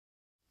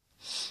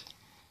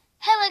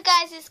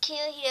guys, it's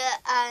Kia here,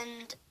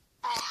 and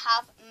I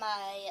have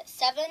my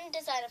 7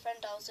 designer friend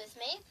dolls with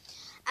me,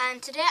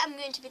 and today I'm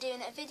going to be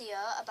doing a video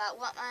about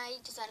what my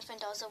designer friend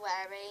dolls are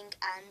wearing.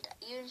 And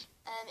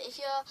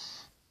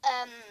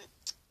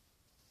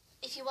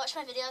if you watch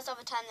my videos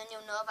over time, then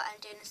you'll know that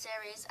I'm doing a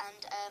series,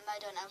 and I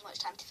don't have much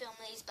time to film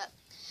these, but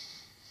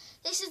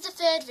this is the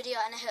 3rd video,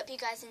 and I hope you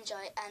guys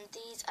enjoy. And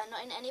these are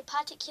not in any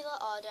particular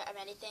order or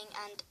anything.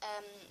 And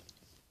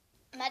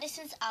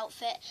Madison's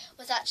outfit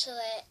was actually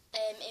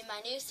in my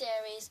new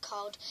series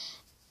called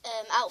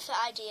Outfit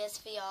Ideas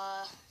for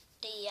Your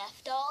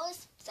DEF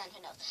Dolls,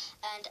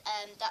 and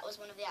that was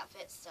one of the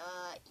outfits. So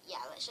yeah,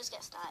 let's just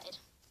get started.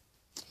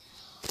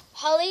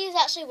 Holly is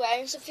actually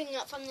wearing something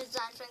not from the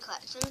Design Friend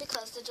collection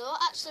because they don't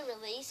actually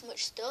release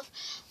much stuff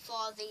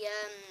for the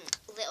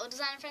little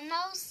Design Friend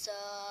dolls. So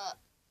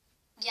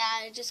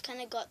yeah, I just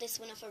kind of got this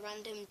one off a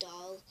random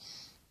doll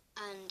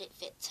and it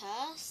fits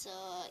her. So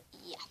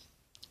yeah.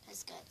 Her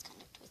skirt's kind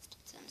of twisted,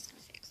 so I'm just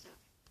going to fix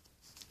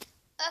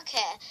that.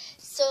 Okay,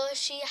 so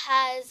she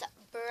has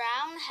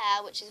brown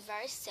hair, which is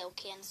very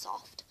silky and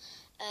soft,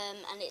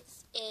 and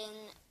it's in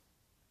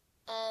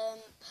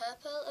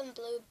purple and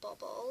blue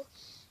bubble,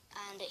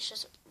 and it's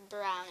just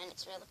brown, and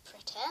it's really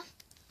pretty.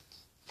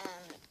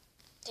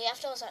 The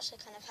after is actually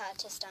kind of hard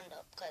to stand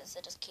up because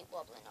they just keep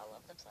wobbling all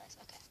over the place.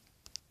 Okay.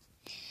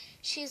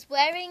 She's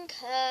wearing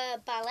her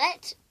ballet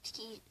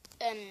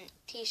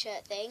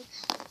t-shirt thing.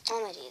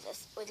 Oh my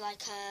Jesus, with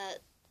like a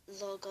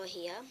logo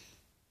here.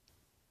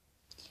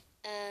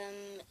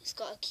 It's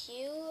got a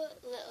cute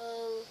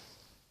little,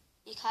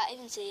 you can't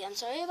even see, I'm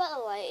sorry about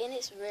the lighting,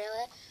 it's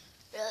really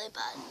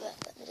bad, but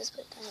let me just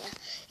put it down here.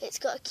 It's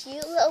got a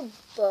cute little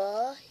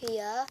bow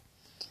here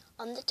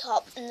on the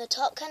top, and the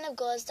top kind of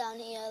goes down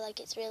here, like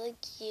it's really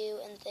cute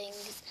and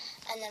things,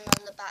 and then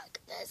on the back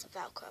there's a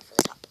Velcro for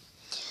the top.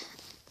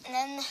 And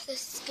then the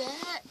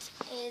skirt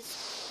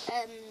is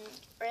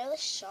really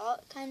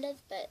short, kind of,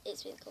 but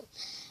it's really cool.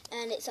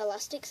 And it's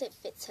elastic, so it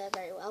fits her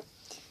very well.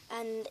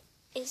 And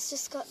it's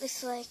just got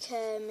this, like,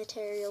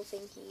 material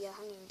thing here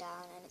hanging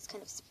down, and it's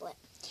kind of split.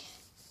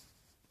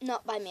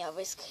 Not by me,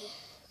 obviously,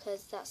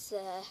 because that's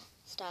the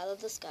style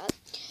of the skirt.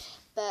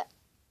 But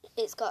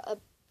it's got a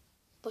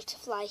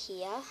butterfly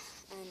here,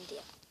 and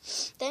yeah.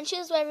 Then she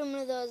was wearing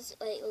one of those,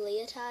 like,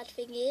 leotard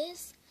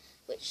thingies,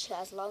 which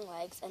has long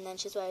legs, and then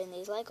she's wearing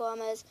these leg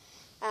warmers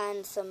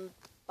and some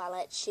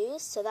ballet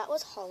shoes. So that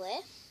was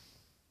Holly.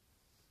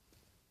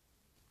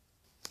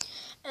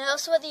 And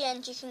also at the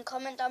end, you can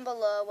comment down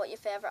below what your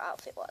favourite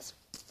outfit was.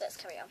 Let's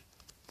carry on.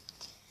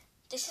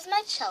 This is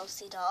my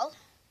Chelsea doll.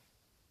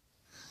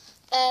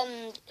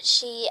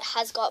 She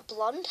has got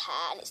blonde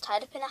hair, and it's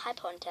tied up in a high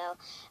ponytail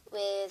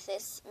with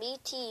this Me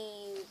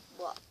Too,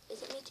 what?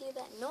 Is it Me Too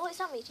Bear? No, it's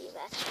not Me Too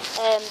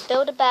Bear.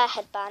 Build-A-Bear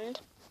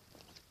headband.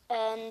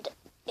 And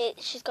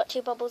she's got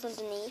 2 bubbles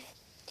underneath,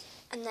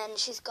 and then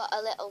she's got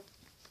a little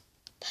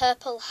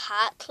purple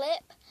hat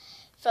clip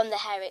from the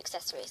hair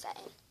accessory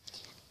setting.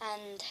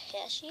 And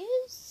here she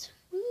is.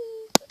 Woo.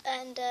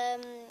 And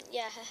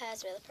yeah, her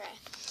hair's really pretty.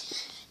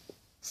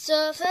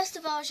 So first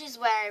of all, she's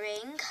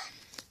wearing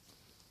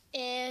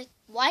a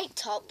white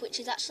top, which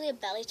is actually a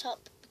belly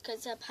top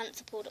because her pants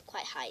are pulled up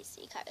quite high,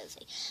 so you can't really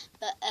see.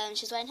 But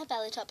she's wearing her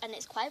belly top, and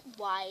it's quite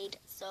wide.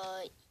 So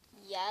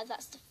yeah,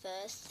 that's the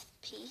first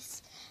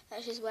piece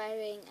that she's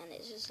wearing, and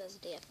it just says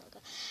DF logo.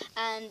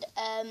 And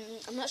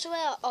I'm not sure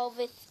where all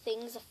the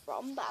things are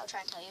from, but I'll try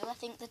and tell you. I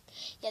think that,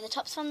 yeah, the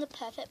top's from the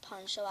Perfect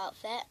Poncho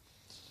outfit,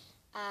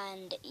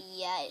 and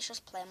yeah, it's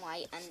just plain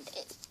white, and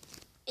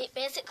it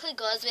basically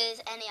goes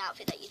with any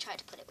outfit that you try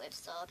to put it with.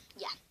 So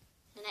yeah,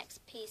 the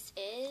next piece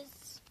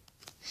is.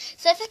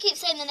 So if I keep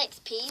saying the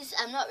next piece,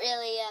 I'm not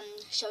really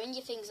showing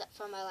you things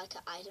from like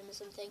an item or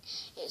something.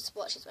 It's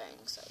what she's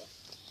wearing. So yeah,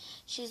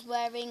 she's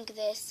wearing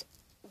this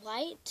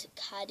white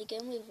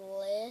cardigan with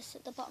lace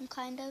at the bottom,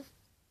 kind of,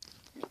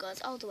 and it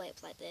goes all the way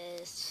up like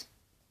this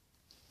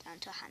down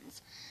to her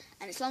hands,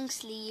 and it's long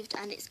sleeved,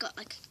 and it's got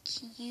like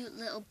a cute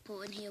little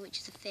button here, which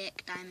is a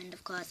fake diamond,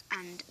 of course,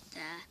 and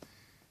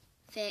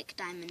the fake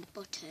diamond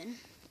button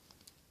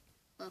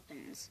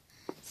opens,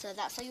 so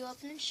that's how you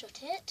open and shut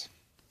it.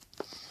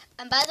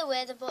 And by the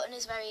way, the button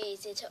is very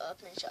easy to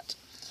open and shut.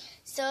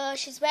 So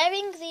she's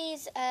wearing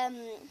these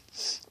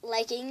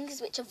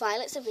leggings, which are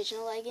Violet's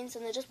original leggings,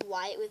 and they're just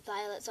white with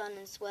violets on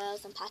and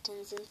swirls and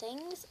patterns and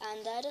things,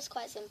 and they're just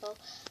quite simple.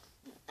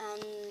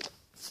 And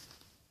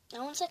I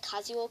won't say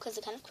casual because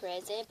they're kind of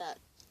crazy, but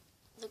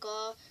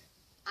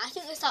I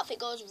think this outfit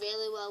goes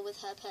really well with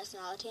her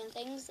personality and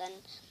things, and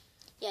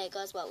yeah, it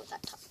goes well with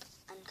that top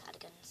and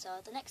cardigan. So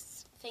the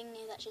next thing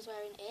that she's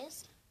wearing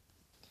is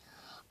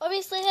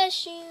obviously her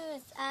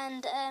shoes,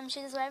 and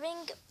she's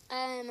wearing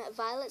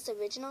Violet's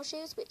original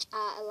shoes, which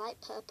are a light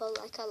purple,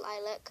 like a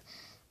lilac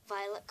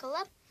violet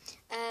colour.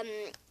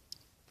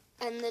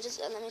 And they're just,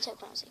 let me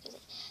take one out so you can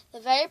see.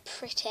 They're very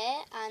pretty,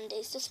 and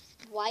it's just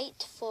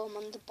white foam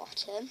on the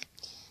bottom.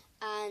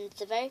 And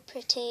they're very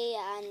pretty,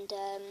 and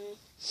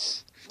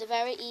they're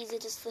very easy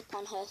to slip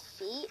on her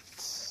feet.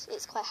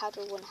 It's quite hard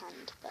with one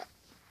hand, but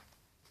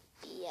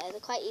yeah, they're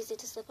quite easy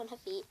to slip on her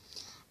feet,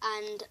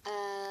 and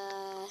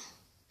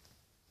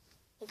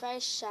they're very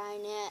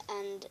shiny,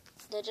 and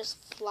they're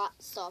just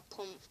flats or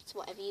pumps,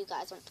 whatever you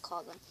guys want to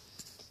call them.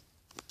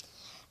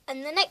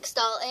 And the next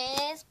doll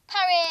is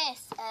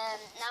Paris.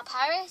 Now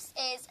Paris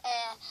is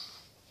a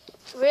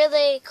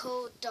really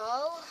cool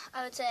doll,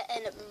 I would say,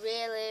 and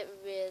really,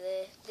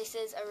 this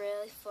is a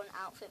really fun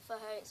outfit for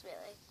her. It's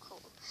really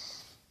cool.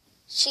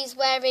 She's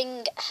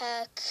wearing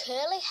her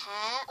curly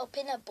hair up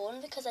in a bun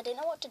because I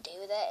didn't know what to do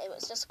with it. It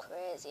was just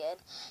crazy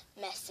and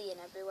messy and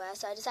everywhere.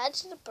 So I decided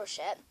to brush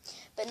it,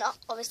 but not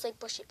obviously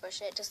brush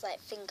it, just like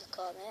finger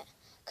comb it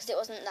because it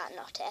wasn't that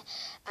knotty.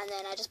 And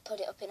then I just put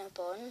it up in a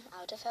bun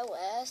out of her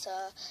wear. So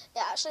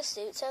it actually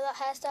suits her, that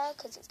hairstyle,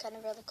 because it's kind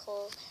of really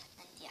cool.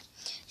 And yeah,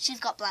 she's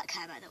got black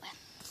hair, by the way.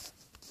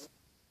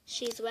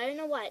 She's wearing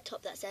a white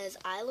top that says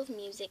I love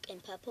music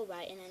in purple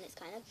writing, and it's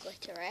kind of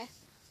glittery,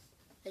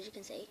 as you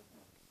can see.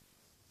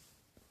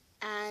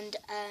 And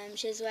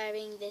she's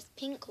wearing this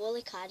pink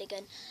woolly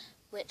cardigan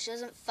which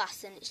doesn't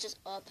fasten, it's just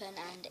open,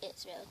 and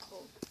it's really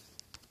cool.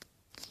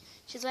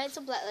 She's wearing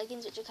some black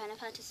leggings which are kind of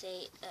hard to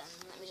see.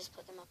 Let me just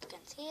put them up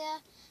against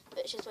here.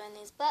 But she's wearing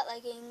these black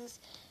leggings,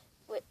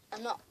 which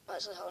I'm not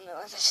actually holding it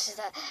like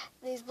that.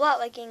 These black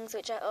leggings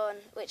which are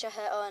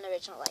her own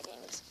original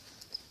leggings.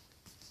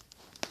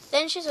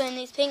 Then she's wearing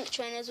these pink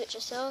trainers which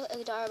are so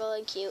adorable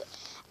and cute,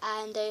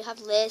 and they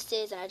have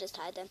laces, and I just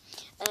tied them.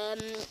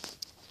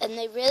 And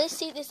they really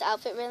suit this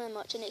outfit really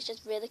much, and it's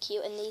just really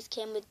cute. And these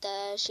came with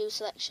the shoe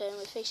selection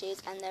with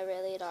fishies, and they're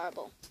really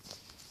adorable.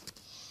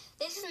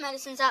 This is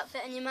Madison's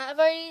outfit, and you might have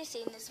already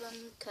seen this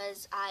one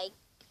because I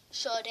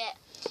showed it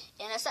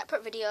in a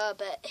separate video,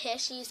 but here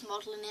she's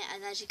modelling it,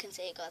 and as you can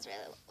see, it goes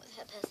really well with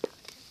her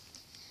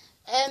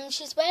personality.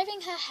 She's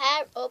wearing her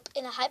hair up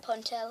in a high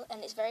ponytail,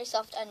 and it's very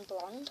soft and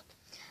blonde,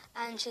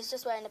 and she's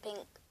just wearing a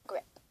pink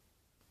grip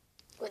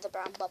with a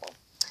brown bubble.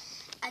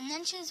 And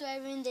then she's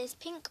wearing this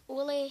pink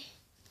woolly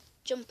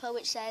jumper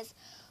which says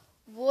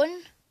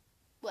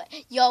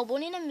you're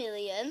one in a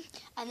million,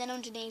 and then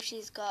underneath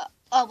she's got,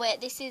 oh wait,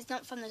 this is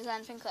not from the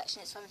Design Friend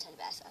collection, it's from a teddy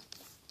bear. So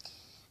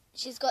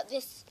she's got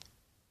this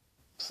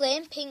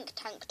plain pink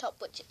tank top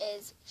which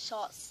is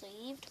short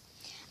sleeved,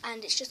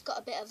 and it's just got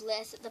a bit of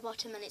lace at the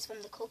bottom, and it's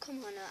from the Cool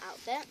Kimono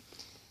outfit.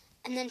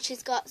 And then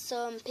she's got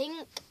some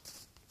pink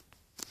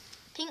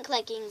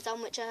leggings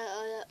on, which are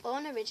her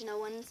own original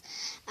ones,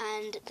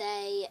 and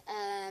they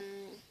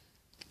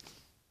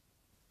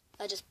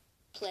are just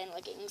plain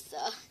leggings, so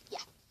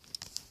yeah.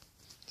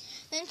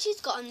 Then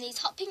she's got on these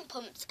hot pink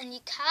pumps, and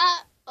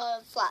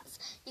flats.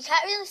 You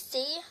can't really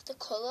see the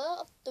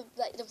colour of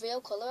the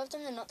real colour of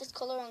them. They're not this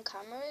colour on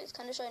camera. It's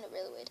kind of showing it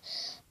really weird,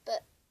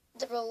 but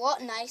they're a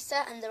lot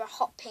nicer, and they're a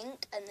hot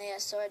pink, and they are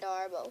so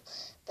adorable.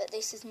 But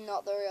this is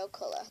not the real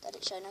colour that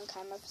it's showing on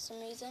camera for some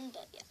reason.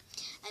 But yeah,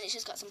 and it's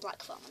just got some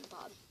black foam on the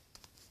bottom.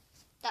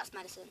 That's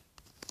Madison.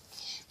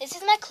 This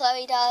is my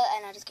Chloe doll,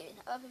 and I'll just give you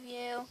an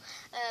overview.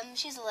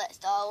 She's the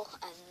latest doll,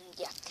 and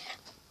yeah.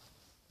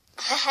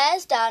 Her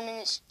hair's down and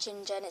it's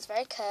ginger, and it's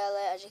very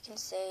curly, as you can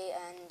see,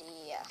 and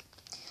yeah.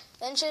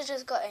 Then she's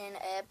just got in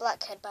a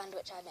black headband,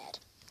 which I made.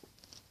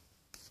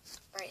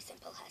 Very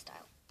simple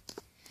hairstyle.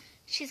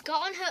 She's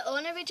got on her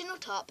own original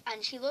top,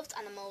 and she loves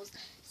animals,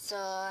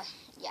 so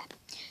yeah.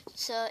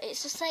 So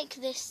it's just like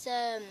this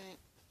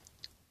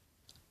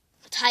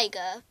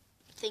tiger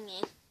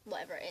thingy,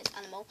 whatever it is,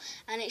 animal,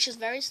 and it's just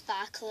very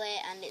sparkly,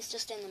 and it's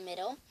just in the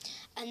middle,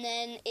 and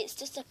then it's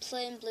just a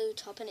plain blue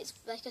top, and it's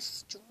like a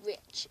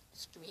stretchy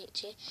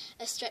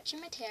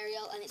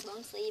material, and it's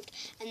long sleeved,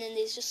 and then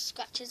there's just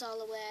scratches all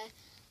the way,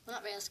 well,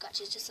 not real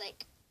scratches, just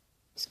like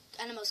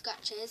animal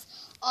scratches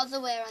all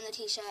the way around the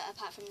t-shirt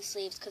apart from the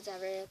sleeves, because they're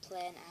really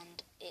plain,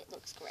 and it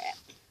looks great,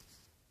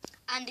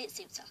 and it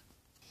suits her.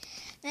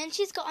 Then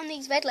she's got on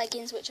these red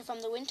leggings, which are from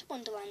the Winter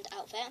Wonderland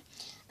outfit,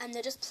 and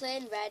they're just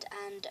plain red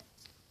and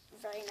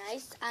very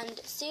nice, and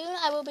soon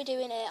I will be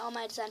doing a All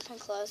My Design Friend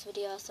Clothes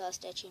video, so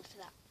stay tuned for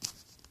that.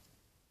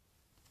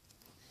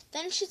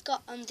 Then she's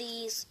got on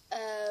these,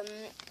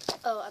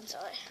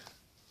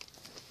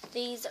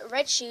 these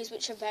red shoes,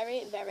 which are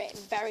very,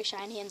 very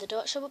shiny, and they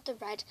don't show up the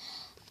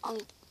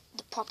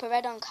proper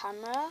red on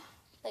camera,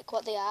 like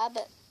what they are,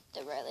 but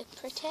they're really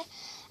pretty.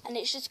 And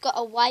it's just got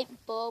a white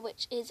bow,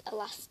 which is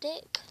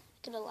elastic,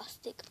 like an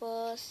elastic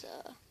bow,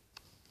 so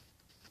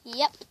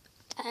yep.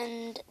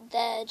 And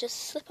they're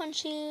just slip-on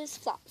shoes,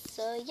 flats.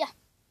 So yeah,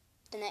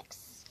 the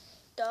next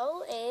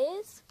doll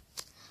is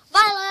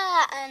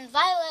Violet, and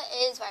Violet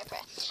is very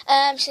pretty.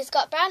 She's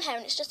got brown hair,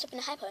 and it's just up in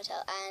a high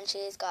ponytail, and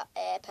she's got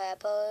a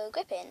purple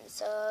grip in.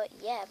 So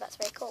yeah, that's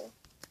very cool.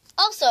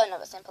 Also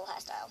another simple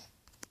hairstyle.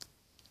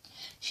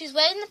 She's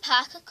wearing the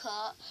Parker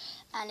coat,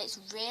 and it's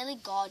really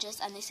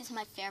gorgeous. And this is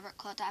my favourite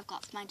coat that I've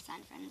got for my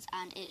design friends,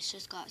 and it's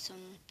just got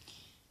some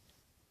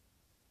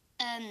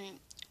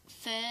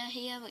fur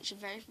here, which is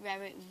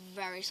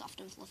very soft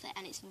and fluffy,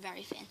 and it's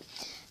very thin.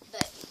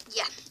 But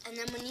yeah, and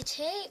then when you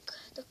take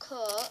the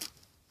coat,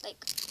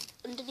 like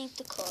underneath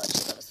the coat,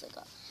 she's obviously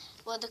got,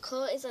 well, the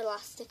coat is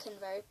elastic and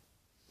very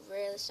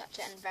really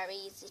structured and very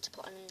easy to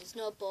put on. There's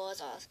no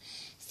bows or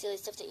silly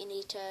stuff that you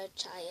need to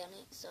try on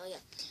it. So yeah,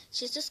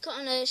 she's just got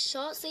on a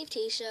short sleeve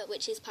t-shirt,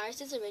 which is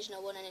Paris's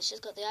original one, and it's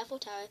just got the Eiffel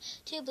Tower,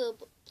 two blue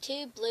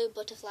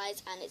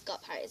butterflies, and it's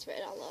got Paris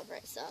written all over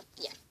it. So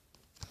yeah.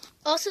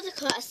 Also, the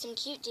coat has some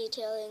cute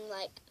detailing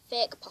like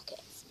fake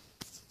pockets.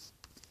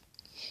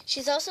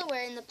 She's also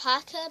wearing the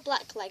Parker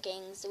black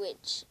leggings,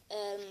 which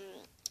are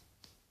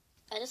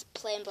just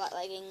plain black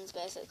leggings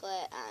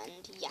basically,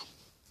 and yeah.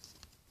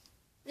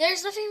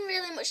 There's nothing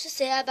really much to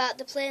say about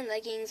the plain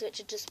leggings, which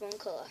are just one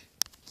colour.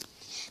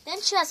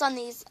 Then she has on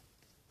these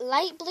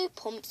light blue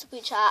pumps,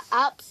 which are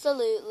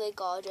absolutely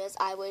gorgeous.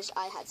 I wish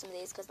I had some of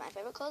these because my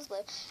favourite colour is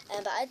blue,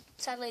 but I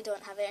sadly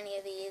don't have any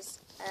of these.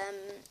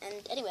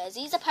 And anyways,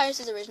 these are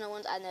Paris's original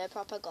ones, and they're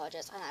proper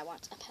gorgeous, and I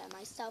want a pair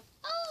myself.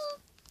 Oh!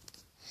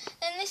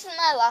 And this is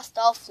my last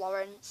doll,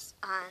 Florence,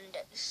 and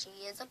she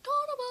is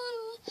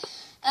adorable.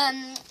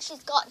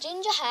 She's got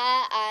ginger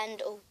hair,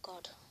 and oh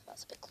god,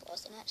 that's a bit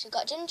close, isn't it? She's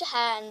got ginger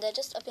hair, and they're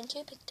just up in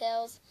two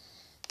pigtails.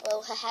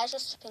 Well, her hair's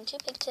just up in two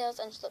pigtails,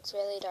 and she looks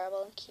really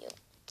adorable and cute.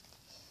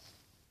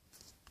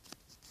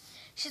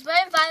 She's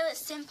wearing Violet's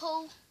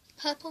simple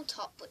purple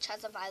top, which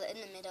has a violet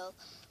in the middle.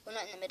 Well,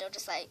 not in the middle,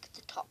 just like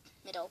the top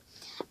middle.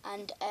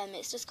 And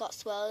it's just got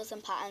swirls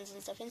and patterns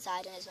and stuff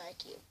inside, and it's very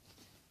cute.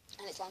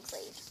 And it's long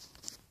sleeved.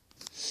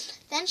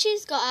 Then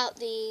she's got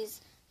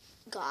these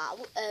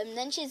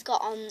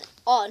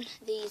on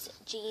these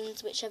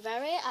jeans, which are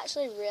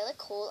actually really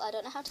cool. I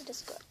don't know how to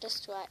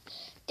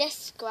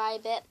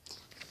describe it,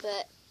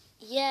 but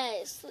yeah,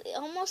 it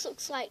almost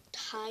looks like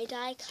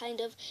tie-dye,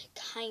 kind of,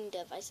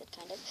 I said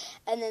kind of,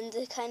 and then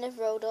they're kind of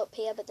rolled up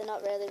here, but they're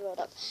not really rolled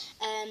up,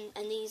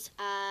 and these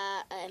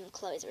are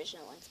Chloe's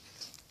original ones.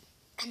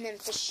 And then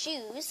for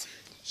shoes,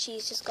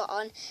 she's just got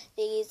on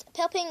these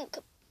pale pink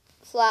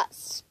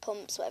flats,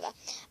 pumps, whatever,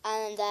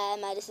 and they're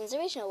Madison's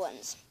original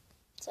ones.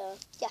 So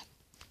yeah,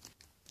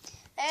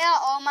 they are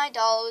all my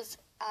dolls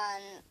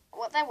and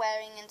what they're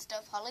wearing and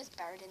stuff. Holly's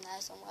buried in there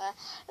somewhere.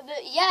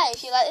 But yeah,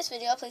 if you like this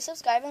video, please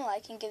subscribe and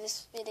like, and give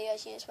this video a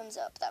huge thumbs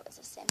up. That was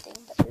the same thing,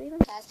 but who even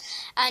cares?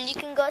 And you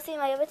can go see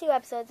my other 2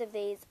 episodes of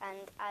these,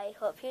 and I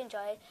hope you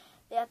enjoy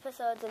the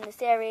episodes in the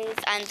series,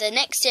 and the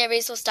next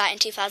series will start in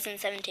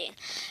 2017.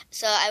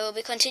 So I will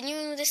be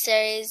continuing with the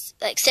series,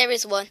 like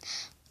series 1,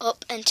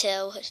 up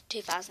until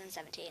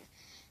 2017.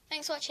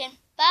 Thanks for watching.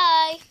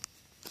 Bye!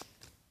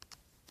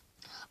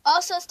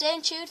 Also, stay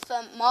tuned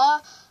for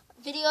more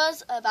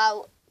videos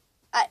about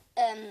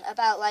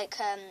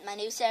my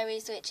new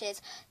series, which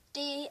is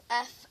DF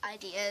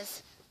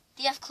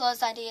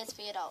clothes ideas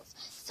for your dolls.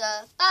 So,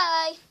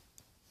 bye!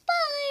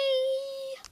 Bye!